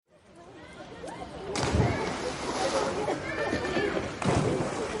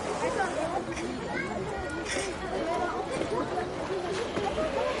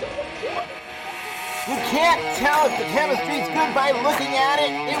can't tell if the chemistry's good by looking at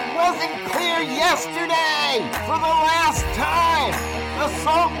it. It wasn't clear yesterday. For the last time, the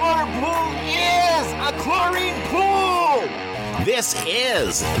saltwater pool is a chlorine pool. This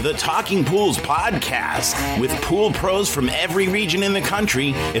is the Talking Pools podcast with pool pros from every region in the country.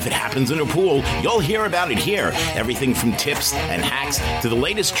 If it happens in a pool, you'll hear about it here. Everything from tips and hacks to the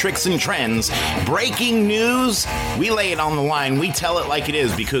latest tricks and trends. Breaking news, we lay it on the line. We tell it like it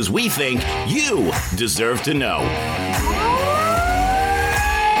is because we think you deserve to know.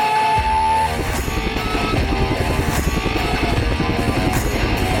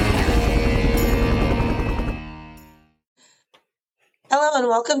 Hello and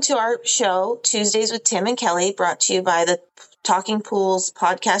welcome to our show, Tuesdays with Tim and Kelly, brought to you by the Talking Pools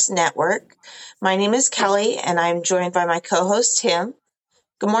Podcast Network. My name is Kelly and I'm joined by my co-host, Tim.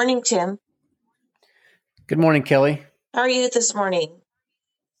 Good morning, Tim. Good morning, Kelly. How are you this morning?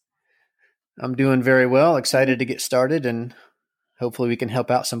 I'm doing very well. Excited to get started and hopefully we can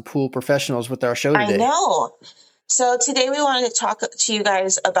help out some pool professionals with our show today. I know. So today we wanted to talk to you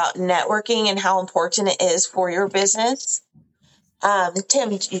guys about networking and how important it is for your business.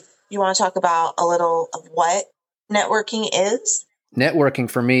 Tim, you want to talk about a little of what networking is? Networking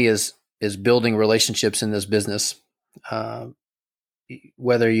for me is building relationships in this business.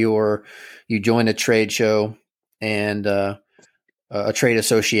 Whether you join a trade show and a trade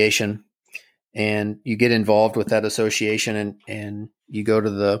association, and you get involved with that association, and you go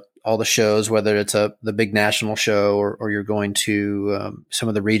to all the shows, whether it's the big national show or you're going to some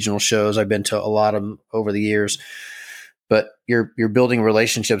of the regional shows. I've been to a lot of them over the years. But you're building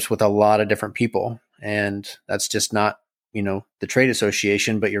relationships with a lot of different people, and that's just not, the trade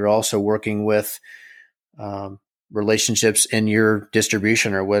association, but you're also working with relationships in your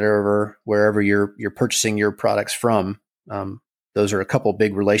distribution or wherever you're purchasing your products from. Those are a couple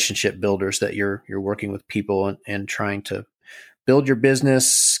big relationship builders that you're working with people and trying to build your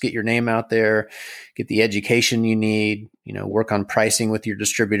business, get your name out there, get the education you need, work on pricing with your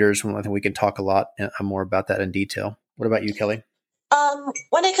distributors. I think we can talk a lot more about that in detail. What about you, Kelly?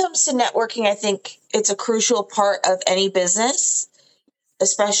 When it comes to networking, I think it's a crucial part of any business,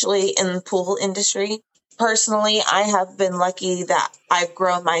 especially in the pool industry. Personally, I have been lucky that I've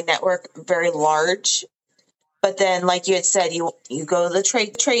grown my network very large. But then, like you had said, you go to the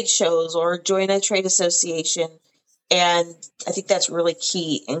trade shows or join a trade association. And I think that's really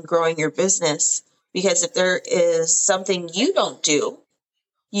key in growing your business, because if there is something you don't do,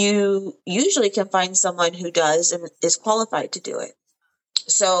 you usually can find someone who does and is qualified to do it.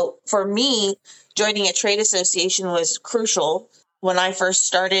 So for me, joining a trade association was crucial. When I first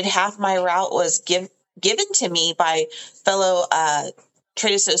started, half my route was given to me by fellow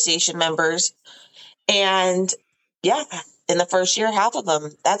trade association members. And yeah, in the first year, half of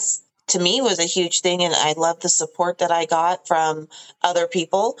them, that's to me was a huge thing. And I love the support that I got from other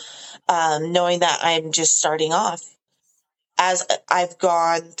people, knowing that I'm just starting off. As I've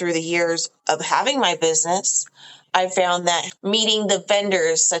gone through the years of having my business, I found that meeting the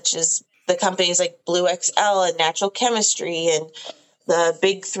vendors, such as the companies like Blue XL and Natural Chemistry and the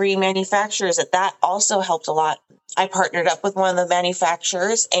big three manufacturers, that also helped a lot. I partnered up with one of the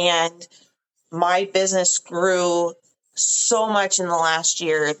manufacturers and my business grew so much in the last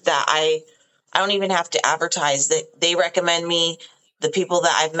year that I don't even have to advertise. That they recommend me. The people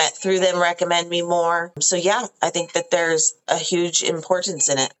that I've met through them recommend me more. So yeah, I think that there's a huge importance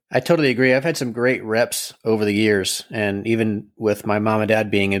in it. I totally agree. I've had some great reps over the years. And even with my mom and dad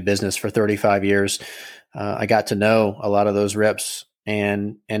being in business for 35 years, I got to know a lot of those reps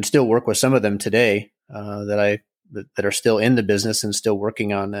and still work with some of them today that are still in the business and still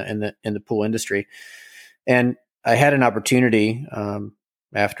working on in the pool industry. And I had an opportunity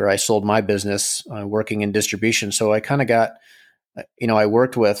after I sold my business working in distribution. So I kind of got, I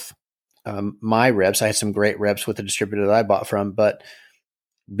worked with my reps. I had some great reps with the distributor that I bought from, but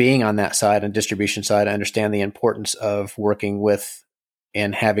being on that side and distribution side, I understand the importance of working with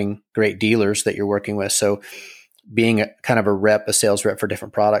and having great dealers that you're working with. So being a sales rep for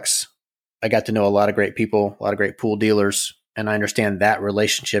different products, I got to know a lot of great people, a lot of great pool dealers, and I understand that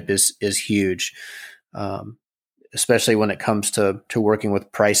relationship is huge, especially when it comes to working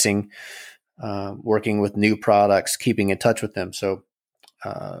with pricing, working with new products, keeping in touch with them. So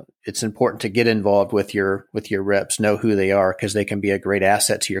it's important to get involved with your reps, know who they are, because they can be a great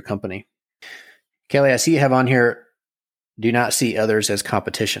asset to your company. Kelly, I see you have on here, do not see others as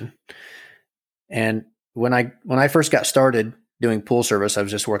competition. And when I first got started doing pool service, I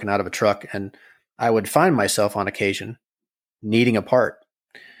was just working out of a truck, and I would find myself on occasion needing a part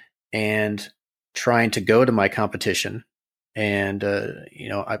and trying to go to my competition And,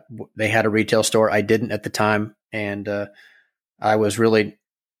 they had a retail store. I didn't at the time. And I was really,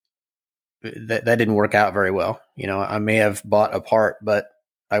 that didn't work out very well. I may have bought a part, but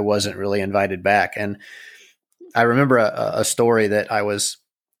I wasn't really invited back. And I remember a story that I was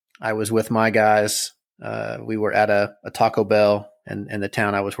with my guys. We were at a Taco Bell in the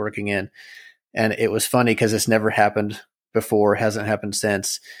town I was working in. And it was funny because it's never happened before, hasn't happened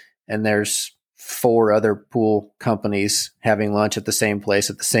since. And there's 4 other pool companies having lunch at the same place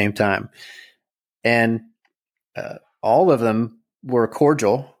at the same time. And all of them were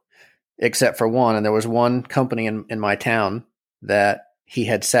cordial except for one. And there was one company in my town that he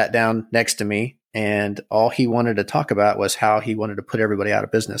had sat down next to me, and all he wanted to talk about was how he wanted to put everybody out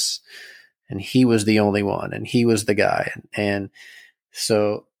of business. And he was the only one, and he was the guy. And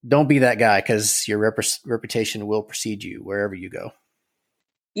so don't be that guy, because your reputation will precede you wherever you go.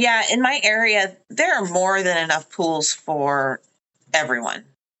 Yeah, in my area, there are more than enough pools for everyone.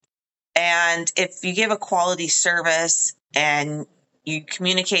 And if you give a quality service and you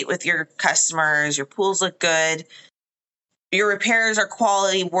communicate with your customers, your pools look good, your repairs are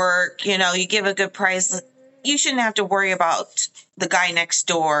quality work, you give a good price, you shouldn't have to worry about the guy next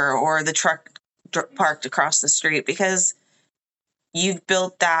door or the truck parked across the street, because you've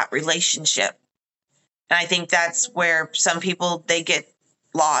built that relationship. And I think that's where some people, they get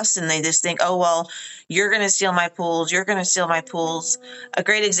lost and they just think, oh, well, you're going to steal my pools. You're going to steal my pools. A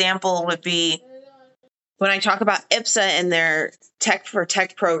great example would be when I talk about IPSA and their Tech for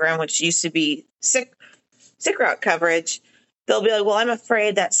Tech program, which used to be sick route coverage. They'll be like, well, I'm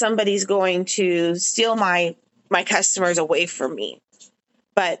afraid that somebody's going to steal my customers away from me.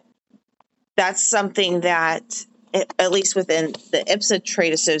 But that's something that, at least within the IPSA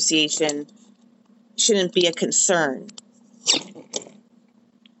Trade Association, shouldn't be a concern.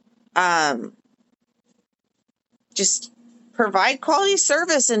 Just provide quality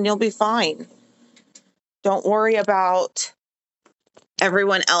service and you'll be fine. Don't worry about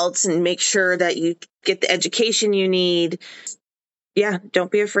everyone else, and make sure that you get the education you need. Yeah, don't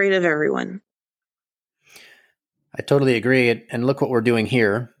be afraid of everyone. I totally agree. And look what we're doing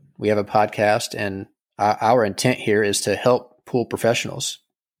here. We have a podcast, and our intent here is to help pool professionals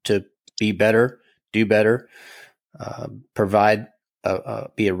to be better, do better, provide,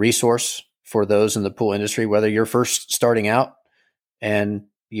 be a resource for those in the pool industry, whether you're first starting out and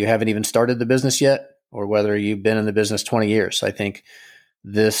you haven't even started the business yet, or whether you've been in the business 20 years. I think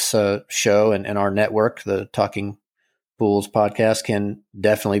this show and our network, the Talking Pools podcast, can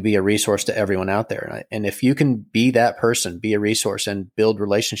definitely be a resource to everyone out there. And if you can be that person, be a resource and build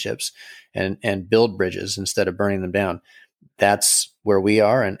relationships and build bridges instead of burning them down, that's where we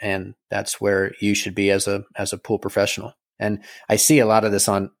are. And that's where you should be as a pool professional. And I see a lot of this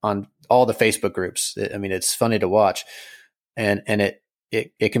on all the Facebook groups. I mean, it's funny to watch, and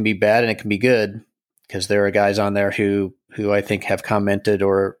it can be bad and it can be good, because there are guys on there who I think have commented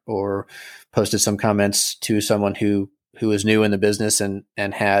or posted some comments to someone who is new in the business and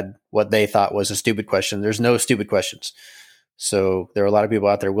had what they thought was a stupid question. There's no stupid questions. So there are a lot of people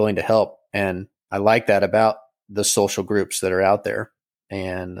out there willing to help. And I like that about the social groups that are out there,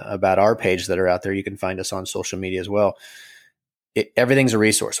 and about our page that are out there. You can find us on social media as well. Everything's a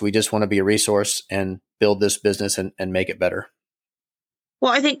resource. We just want to be a resource and build this business and make it better.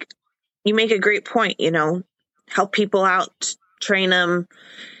 Well, I think you make a great point, help people out, train them.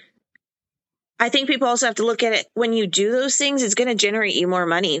 I think people also have to look at it. When you do those things, it's going to generate you more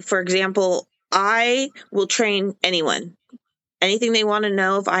money. For example, I will train anyone. Anything they want to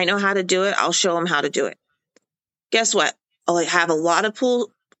know, if I know how to do it, I'll show them how to do it. Guess what? I'll have a lot of pool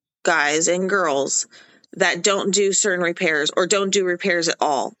guys and girls that don't do certain repairs or don't do repairs at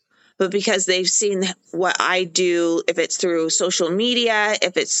all. But because they've seen what I do, if it's through social media,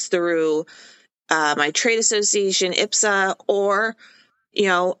 if it's through my trade association, IPSA, or,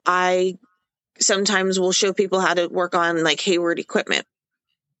 I sometimes will show people how to work on like Hayward equipment.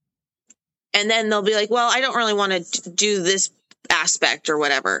 And then they'll be like, well, I don't really want to do this aspect or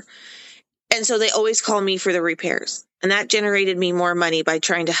whatever. And so they always call me for the repairs. And that generated me more money by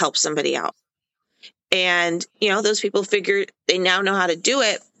trying to help somebody out. And, those people figure they now know how to do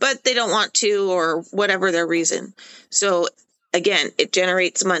it, but they don't want to, or whatever their reason. So again, it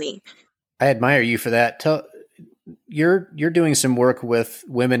generates money. I admire you for that. You're doing some work with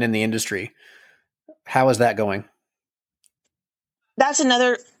women in the industry. How is that going? That's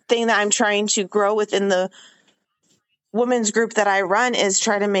another thing that I'm trying to grow within the women's group that I run, is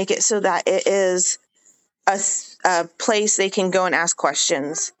try to make it so that it is a place they can go and ask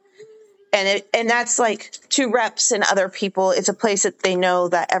questions. And that's like to reps and other people. It's a place that they know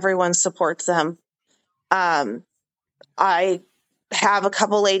that everyone supports them. I have a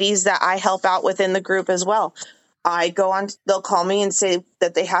couple ladies that I help out within the group as well. They'll call me and say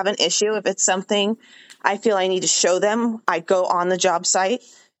that they have an issue. If it's something I feel I need to show them, I go on the job site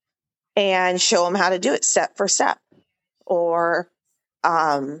and show them how to do it step for step. Or,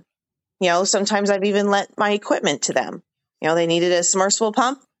 sometimes I've even lent my equipment to them. They needed a submersible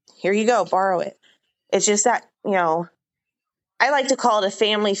pump. Here you go, borrow it. It's just that, I like to call it a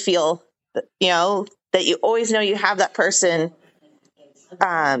family feel, that you always know you have that person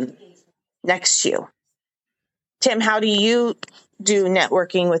next to you. Tim, how do you do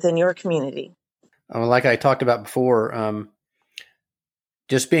networking within your community? Like I talked about before,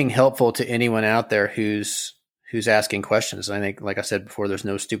 just being helpful to anyone out there who's asking questions. I think, like I said before, there's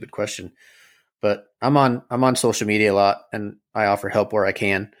no stupid question. But I'm on social media a lot, and I offer help where I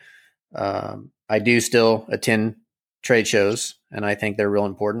can. I do still attend trade shows, and I think they're real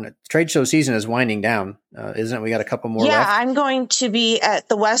important. Trade show season is winding down, isn't it? We got a couple more left. I'm going to be at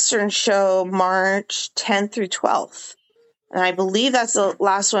the Western Show March 10th through 12th. And I believe that's the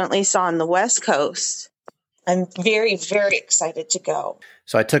last one, at least on the West Coast. I'm very, very excited to go.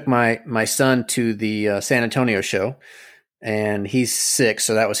 So I took my son to the San Antonio show, and he's 6,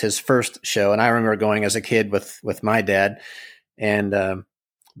 so that was his first show. And I remember going as a kid with my dad. And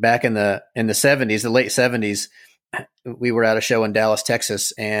back in the 70s, the late 70s, we were at a show in Dallas,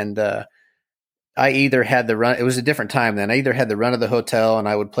 Texas, and I either had the run. It was a different time then. I either had the run of the hotel, and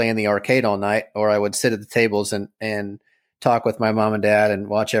I would play in the arcade all night, or I would sit at the tables and talk with my mom and dad and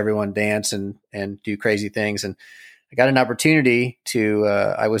watch everyone dance and do crazy things. And I got an opportunity to.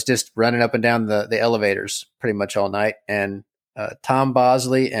 I was just running up and down the elevators pretty much all night, and Tom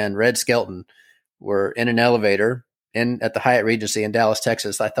Bosley and Red Skelton were in an elevator at the Hyatt Regency in Dallas,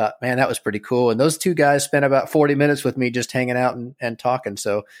 Texas. I thought, man, that was pretty cool. And those two guys spent about 40 minutes with me just hanging out and talking.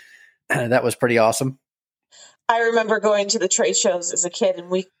 So that was pretty awesome. I remember going to the trade shows as a kid, and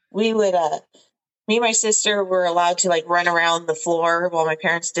we would, me and my sister were allowed to like run around the floor while my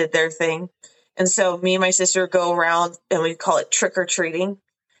parents did their thing. And so me and my sister would go around, and we call it trick or treating.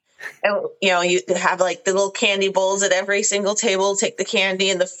 And, you have like the little candy bowls at every single table, take the candy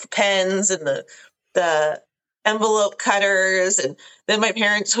and the pens and the envelope cutters. And then my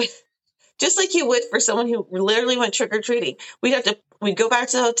parents would, just like you would for someone who literally went trick or treating, we'd go back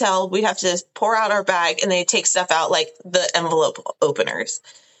to the hotel. We'd have to pour out our bag, and they'd take stuff out like the envelope openers,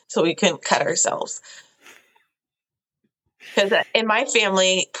 so we couldn't cut ourselves. Because in my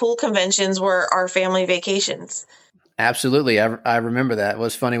family, pool conventions were our family vacations. Absolutely. I remember that. What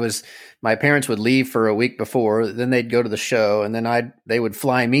was funny was my parents would leave for a week before, then they'd go to the show, and then they would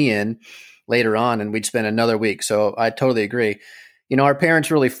fly me in later on, and we'd spend another week. So I totally agree. Our parents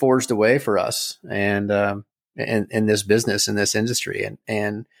really forged a way for us and in this business, in this industry,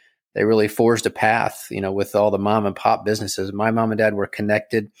 and they really forged a path, with all the mom and pop businesses. My mom and dad were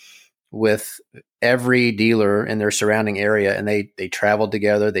connected with every dealer in their surrounding area, and they traveled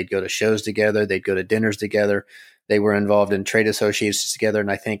together. They'd go to shows together. They'd go to dinners together. They were involved in trade associations together.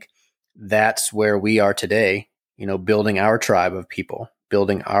 And I think that's where we are today, building our tribe of people,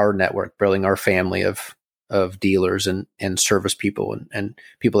 building our network, building our family of dealers and service people and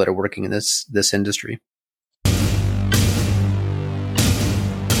people that are working in this industry.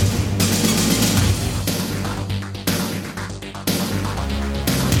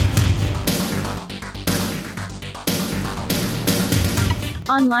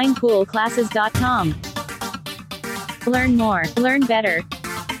 OnlinePoolClasses.com. Learn more, learn better.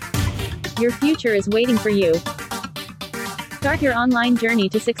 Your future is waiting for you. Start your online journey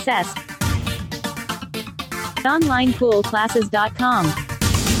to success. OnlinePoolClasses.com.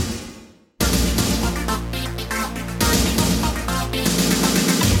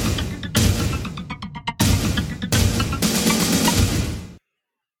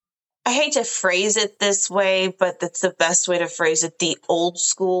 I hate to phrase it this way, but that's the best way to phrase it, the old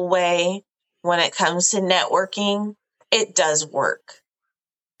school way when it comes to networking. It does work.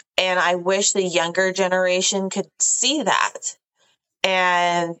 And I wish the younger generation could see that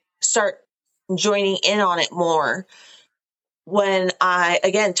and start joining in on it more. When I,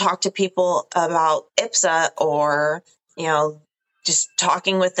 again, talk to people about IPSA or, just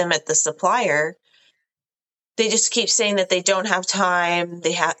talking with them at the supplier, they just keep saying that they don't have time.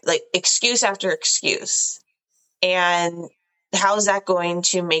 They have like excuse after excuse. And how is that going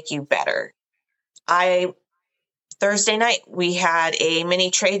to make you better? Thursday night, we had a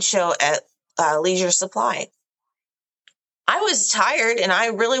mini trade show at Leisure Supply. I was tired and I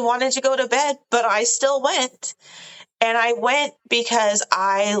really wanted to go to bed, but I still went. And I went because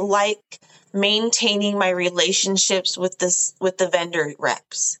I like maintaining my relationships with the vendor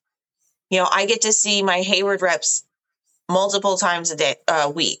reps. I get to see my Hayward reps multiple times a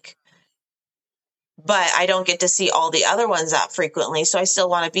week. But I don't get to see all the other ones that frequently. So I still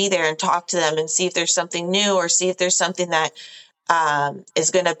want to be there and talk to them and see if there's something new or see if there's something that is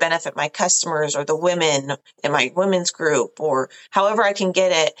going to benefit my customers or the women in my women's group or however I can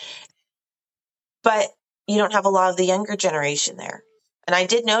get it. But you don't have a lot of the younger generation there. And I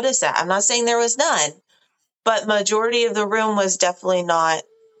did notice that. I'm not saying there was none, but majority of the room was definitely not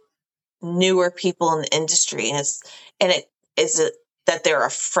newer people in the industry. Is it that they're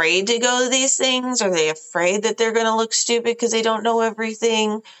afraid to go to these things? Are they afraid that they're going to look stupid because they don't know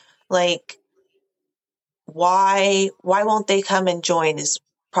everything? Like, why won't they come and join is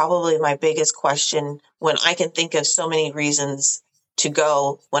probably my biggest question when I can think of so many reasons to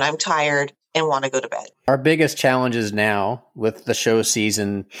go when I'm tired and want to go to bed. Our biggest challenges now with the show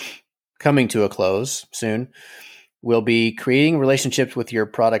season coming to a close soon will be creating relationships with your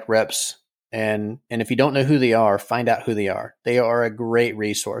product reps. And if you don't know who they are, find out who they are. They are a great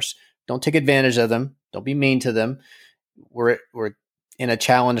resource. Don't take advantage of them. Don't be mean to them. We're in a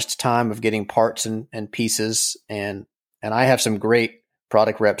challenged time of getting parts and pieces. And I have some great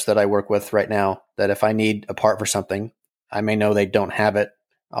product reps that I work with right now that if I need a part for something, I may know they don't have it.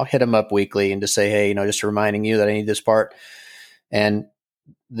 I'll hit them up weekly and just say, hey, just reminding you that I need this part. And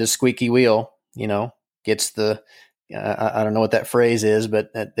the squeaky wheel, gets the, I don't know what that phrase is,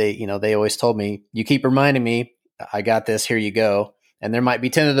 but they always told me, you keep reminding me, I got this, here you go. And there might be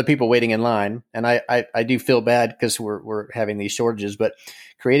 10 other people waiting in line. And I do feel bad because we're having these shortages, but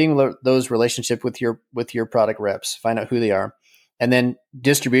creating those relationships with your product reps, find out who they are. And then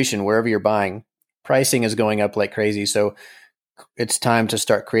distribution, wherever you're buying, pricing is going up like crazy. So it's time to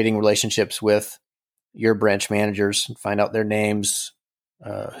start creating relationships with your branch managers, find out their names,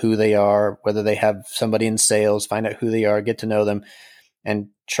 who they are, whether they have somebody in sales, find out who they are, get to know them, and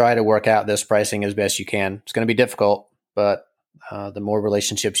try to work out this pricing as best you can. It's going to be difficult, but the more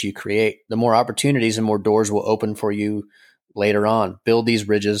relationships you create, the more opportunities and more doors will open for you later on. Build these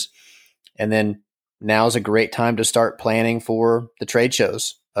bridges. And then now is a great time to start planning for the trade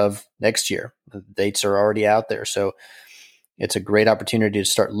shows of next year. The dates are already out there. So it's a great opportunity to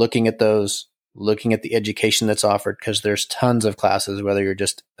start looking at those, looking at the education that's offered, because there's tons of classes, whether you're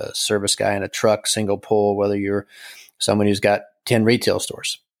just a service guy in a truck, single pull, whether you're someone who's got 10 retail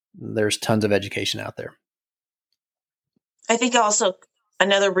stores. There's tons of education out there. I think also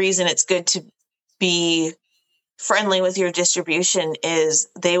another reason it's good to be friendly with your distribution is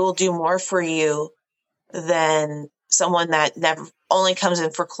they will do more for you than someone that never only comes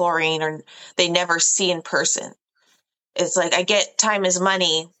in for chlorine or they never see in person. It's like, I get time is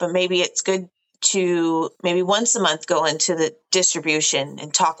money, but maybe it's good to maybe once a month go into the distribution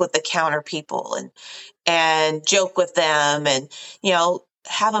and talk with the counter people and joke with them and,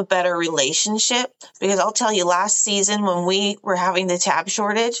 have a better relationship. Because I'll tell you, last season when we were having the tab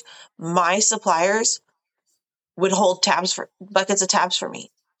shortage, my suppliers would hold buckets of tabs for me.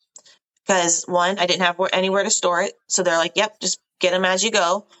 Because one, I didn't have anywhere to store it. So they're like, yep, just get them as you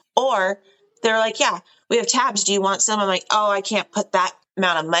go. Or they're like, yeah, we have tabs. Do you want some? I'm like, oh, I can't put that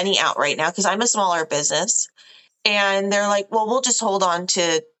amount of money out right now because I'm a smaller business. And they're like, well, we'll just hold on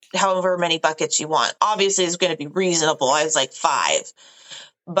to however many buckets you want. Obviously, it's going to be reasonable. I was like 5.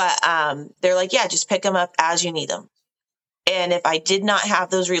 But they're like, yeah, just pick them up as you need them. And if I did not have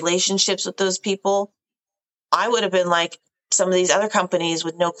those relationships with those people, I would have been like some of these other companies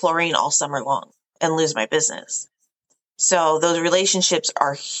with no chlorine all summer long and lose my business. So those relationships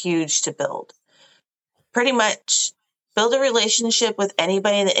are huge to build. Pretty much build a relationship with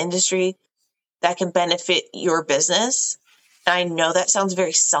anybody in the industry that can benefit your business. And I know that sounds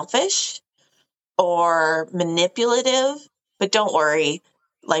very selfish or manipulative, but don't worry.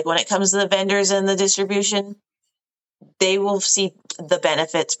 Like when it comes to the vendors and the distribution, they will see the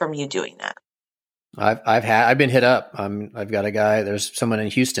benefits from you doing that. I've been hit up. I've got a guy. There's someone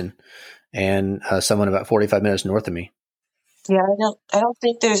in Houston, and someone about 45 minutes north of me. Yeah, I don't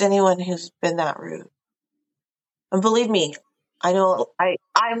think there's anyone who's been that rude. And believe me, I know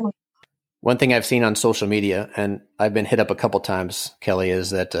I'm. One thing I've seen on social media, and I've been hit up a couple times, Kelly, is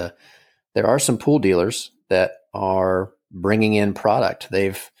that there are some pool dealers that are bringing in product.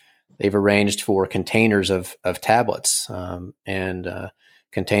 They've arranged for containers of tablets and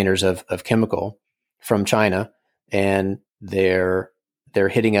containers of chemical from China, and they're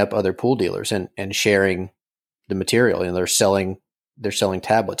hitting up other pool dealers and sharing the material, and they're selling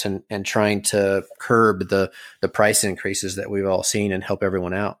tablets and trying to curb the price increases that we've all seen and help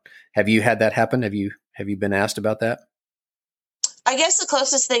everyone out. Have you had that happen? Have you been asked about that? I guess the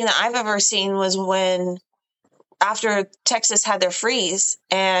closest thing that I've ever seen was when after Texas had their freeze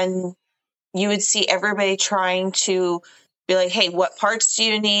and you would see everybody trying to be like, hey, what parts do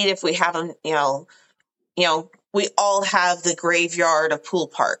you need? If we have them, we all have the graveyard of pool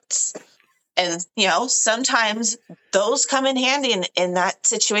parts. And, sometimes those come in handy in that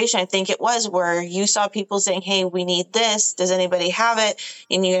situation. I think it was where you saw people saying, hey, we need this. Does anybody have it?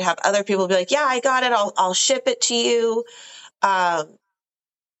 And you'd have other people be like, yeah, I got it. I'll ship it to you. That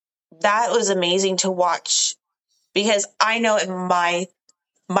was amazing to watch, because I know in my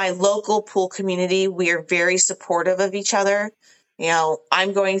local pool community, we are very supportive of each other.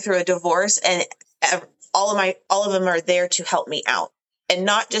 I'm going through a divorce, and all of them are there to help me out. And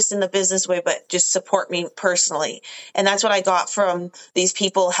not just in the business way, but just support me personally. And that's what I got from these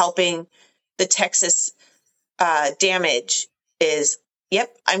people helping the Texas damage is,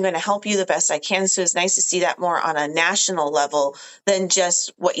 yep, I'm going to help you the best I can. So it's nice to see that more on a national level than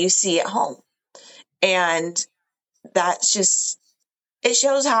just what you see at home. And that's just, it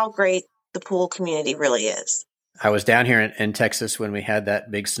shows how great the pool community really is. I was down here in Texas when we had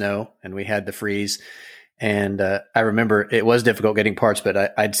that big snow and we had the freeze. And I remember it was difficult getting parts,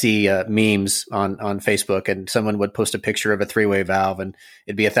 but I'd see memes on Facebook, and someone would post a picture of a 3-way valve, and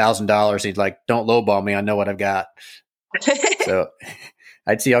it'd be $1,000. He'd like, don't lowball me. I know what I've got. So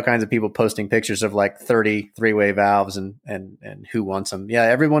I'd see all kinds of people posting pictures of like 30 3-way valves and who wants them. Yeah,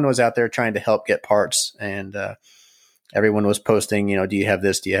 everyone was out there trying to help get parts, and everyone was posting, do you have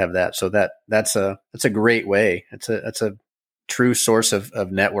this? Do you have that? So that's a great way. It's a true source of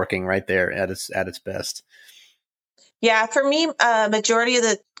networking right there at its best. Yeah, for me, majority of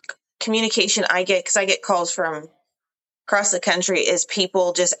the communication I get, because I get calls from across the country, is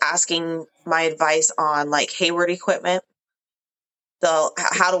people just asking my advice on like Hayward equipment,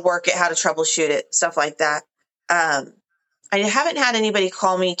 how to work it, how to troubleshoot it, stuff like that. I haven't had anybody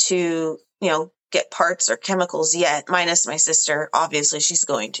call me to, get parts or chemicals yet, minus my sister. Obviously, she's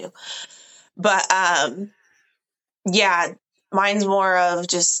going to. But yeah, mine's more of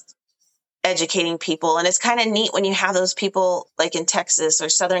just educating people. And it's kind of neat when you have those people like in Texas or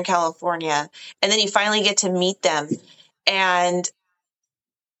Southern California, and then you finally get to meet them. And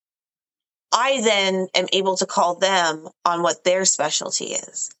I then am able to call them on what their specialty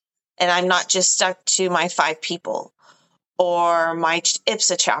is. And I'm not just stuck to my 5 people or my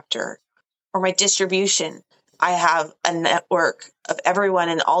IPSA chapter or my distribution. I have a network of everyone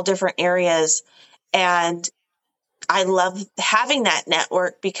in all different areas. And I love having that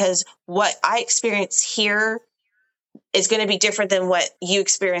network, because what I experience here is going to be different than what you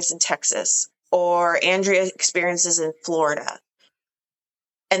experience in Texas or Andrea experiences in Florida.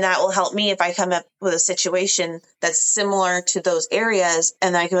 And that will help me if I come up with a situation that's similar to those areas,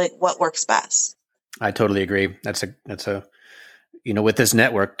 and I can be like, what works best? I totally agree. That's a with this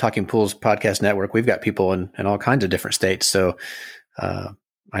network, Talking Pools Podcast Network, we've got people in all kinds of different states. So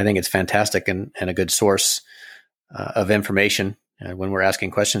I think it's fantastic and a good source of information when we're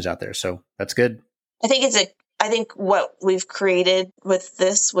asking questions out there. So that's good. I think what we've created with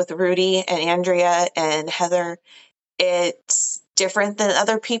this, with Rudy and Andrea and Heather, it's different than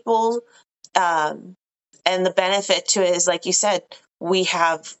other people. And the benefit to it is, like you said, we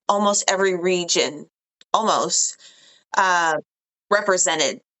have almost every region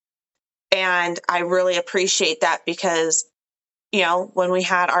represented. And I really appreciate that, because, when we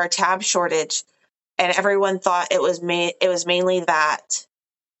had our tab shortage, and everyone thought it was mainly that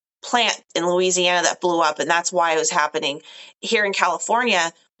plant in Louisiana that blew up, and that's why it was happening. Here in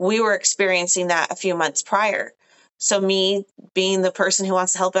California, we were experiencing that a few months prior. So me being the person who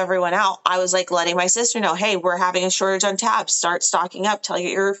wants to help everyone out, I was like letting my sister know, hey, we're having a shortage on tabs. Start stocking up. Tell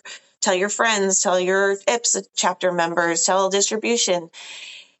your friends, tell your IPSA chapter members, tell distribution.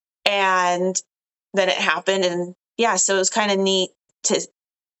 And then it happened. And yeah, so it was kind of neat to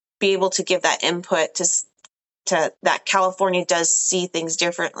be able to give that input to that California does see things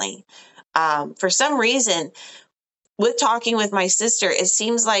differently. For some reason, with talking with my sister, it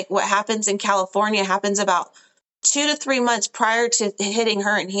seems like what happens in California happens about 2 to 3 months prior to hitting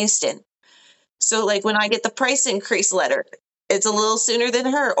her in Houston. So like when I get the price increase letter, it's a little sooner than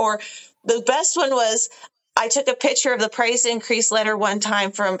her. Or the best one was, I took a picture of the price increase letter one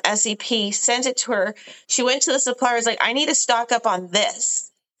time from SEP, sent it to her. She went to the suppliers like, I need to stock up on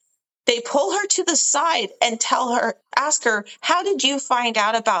this. They pull her to the side and ask her, how did you find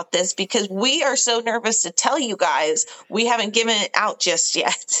out about this? Because we are so nervous to tell you guys. We haven't given it out just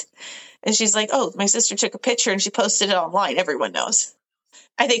yet. And she's like, oh, my sister took a picture and she posted it online. Everyone knows.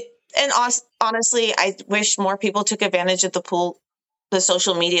 I think, and honestly, I wish more people took advantage of the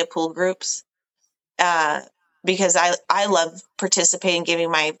social media pool groups, because I love participating,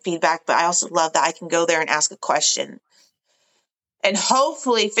 giving my feedback, but I also love that I can go there and ask a question. And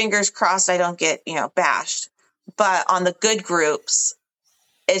hopefully, fingers crossed, I don't get, bashed. But on the good groups,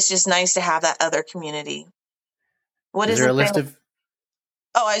 it's just nice to have that other community. What is there it? A list of?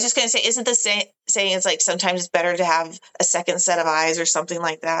 Oh, I was just going to say, isn't the saying it's like sometimes it's better to have a second set of eyes or something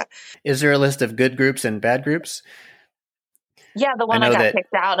like that? Is there a list of good groups and bad groups? Yeah, the one I got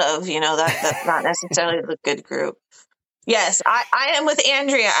kicked out of, that's not necessarily the good group. Yes, I am with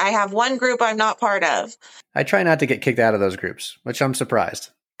Andrea. I have one group I'm not part of. I try not to get kicked out of those groups, which I'm surprised.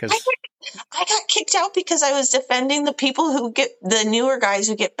 Because I got kicked out because I was defending the people who get the newer guys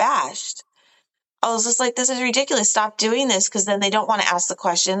who get bashed. I was just like, this is ridiculous. Stop doing this, because then they don't want to ask the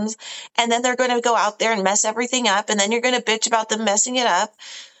questions. And then they're going to go out there and mess everything up. And then you're going to bitch about them messing it up.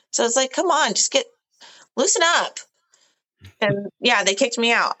 So it's like, come on, just loosen up. And yeah, they kicked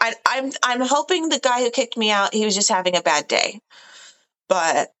me out. I'm hoping the guy who kicked me out, he was just having a bad day.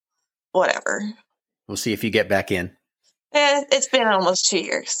 But whatever. We'll see if you get back in. It's been almost 2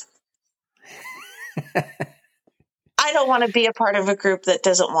 years. I don't want to be a part of a group that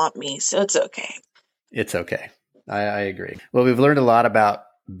doesn't want me, so it's okay. It's okay. I agree. Well, we've learned a lot about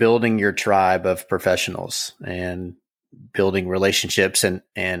building your tribe of professionals and building relationships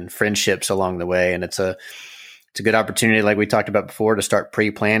and friendships along the way. And it's a good opportunity, like we talked about before, to start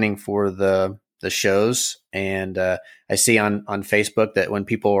pre-planning for the shows. And I see on Facebook that when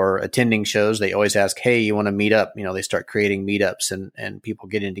people are attending shows, they always ask, hey, you want to meet up? They start creating meetups and people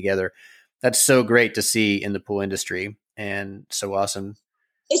getting together. That's so great to see in the pool industry, and so awesome.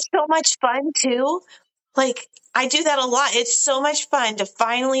 It's so much fun too. Like, I do that a lot. It's so much fun to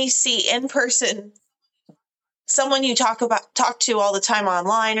finally see in person someone you talk to all the time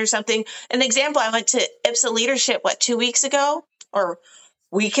online or something. An example, I went to IPSA Leadership, 2 weeks ago, or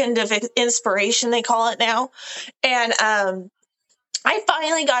Weekend of Inspiration, they call it now. And I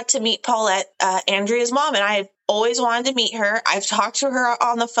finally got to meet Paulette, Andrea's mom, and I've always wanted to meet her. I've talked to her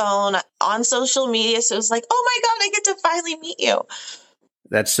on the phone, on social media. So it was like, oh my God, I get to finally meet you.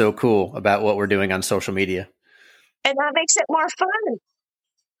 That's so cool about what we're doing on social media. And that makes it more fun.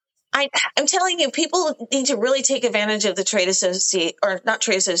 I'm telling you, people need to really take advantage of the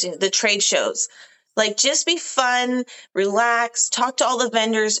the trade shows. Like, just be fun, relax, talk to all the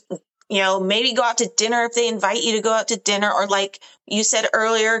vendors, maybe go out to dinner if they invite you to go out to dinner. Or like you said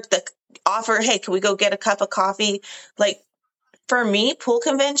earlier, the offer, hey, can we go get a cup of coffee? Like, for me, pool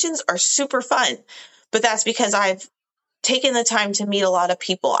conventions are super fun, but that's because I've taken the time to meet a lot of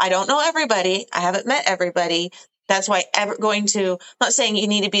people. I don't know everybody. I haven't met everybody. That's why I'm not saying you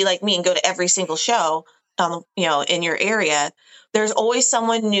need to be like me and go to every single show, in your area. There's always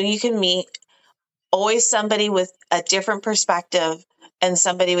someone new you can meet, always somebody with a different perspective and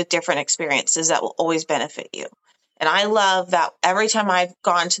somebody with different experiences that will always benefit you. And I love that every time I've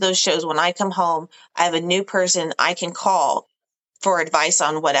gone to those shows, when I come home, I have a new person I can call for advice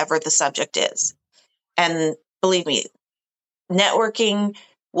on whatever the subject is. And believe me, networking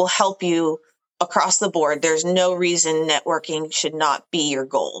will help you across the board. There's no reason networking should not be your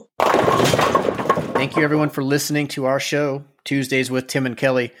goal. Thank you, everyone, for listening to our show, Tuesdays with Tim and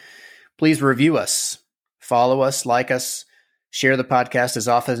Kelly. Please review us, follow us, like us, share the podcast as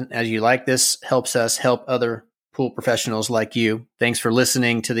often as you like. This helps us help other pool professionals like you. Thanks for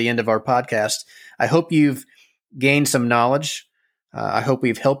listening to the end of our podcast. I hope you've gained some knowledge. I hope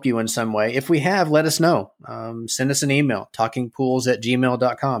we've helped you in some way. If we have, let us know. Send us an email,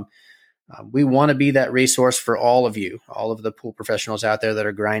 talkingpools@gmail.com. We want to be that resource for all of you, all of the pool professionals out there that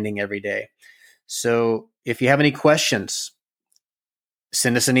are grinding every day. So if you have any questions,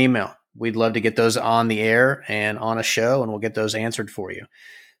 send us an email. We'd love to get those on the air and on a show, and we'll get those answered for you.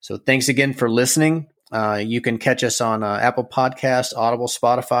 So thanks again for listening. You can catch us on Apple Podcasts, Audible,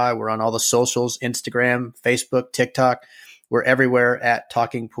 Spotify. We're on all the socials, Instagram, Facebook, TikTok. We're everywhere at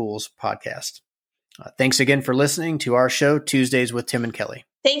Talking Pools Podcast. Thanks again for listening to our show, Tuesdays with Tim and Kelly.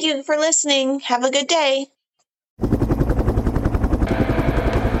 Thank you for listening. Have a good day.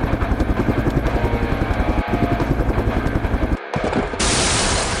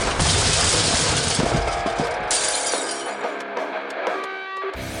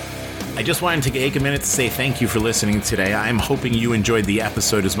 I just wanted to take a minute to say thank you for listening today. I'm hoping you enjoyed the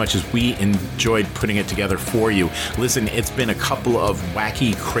episode as much as we enjoyed putting it together for you. Listen, it's been a couple of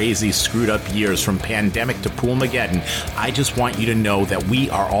wacky, crazy, screwed up years from pandemic to Poolmageddon. I just want you to know that we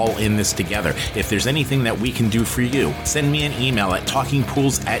are all in this together. If there's anything that we can do for you, send me an email at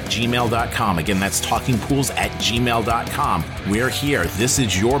talkingpools@gmail.com. Again, that's talkingpools@gmail.com. We're here. This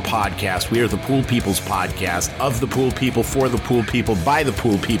is your podcast. We are the Pool People's Podcast, of the Pool People, for the Pool People, by the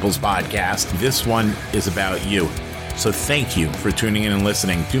Pool People's Podcast. This one is about you. So thank you for tuning in and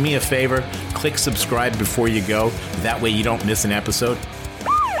listening. Do me a favor, click subscribe before you go. That way you don't miss an episode.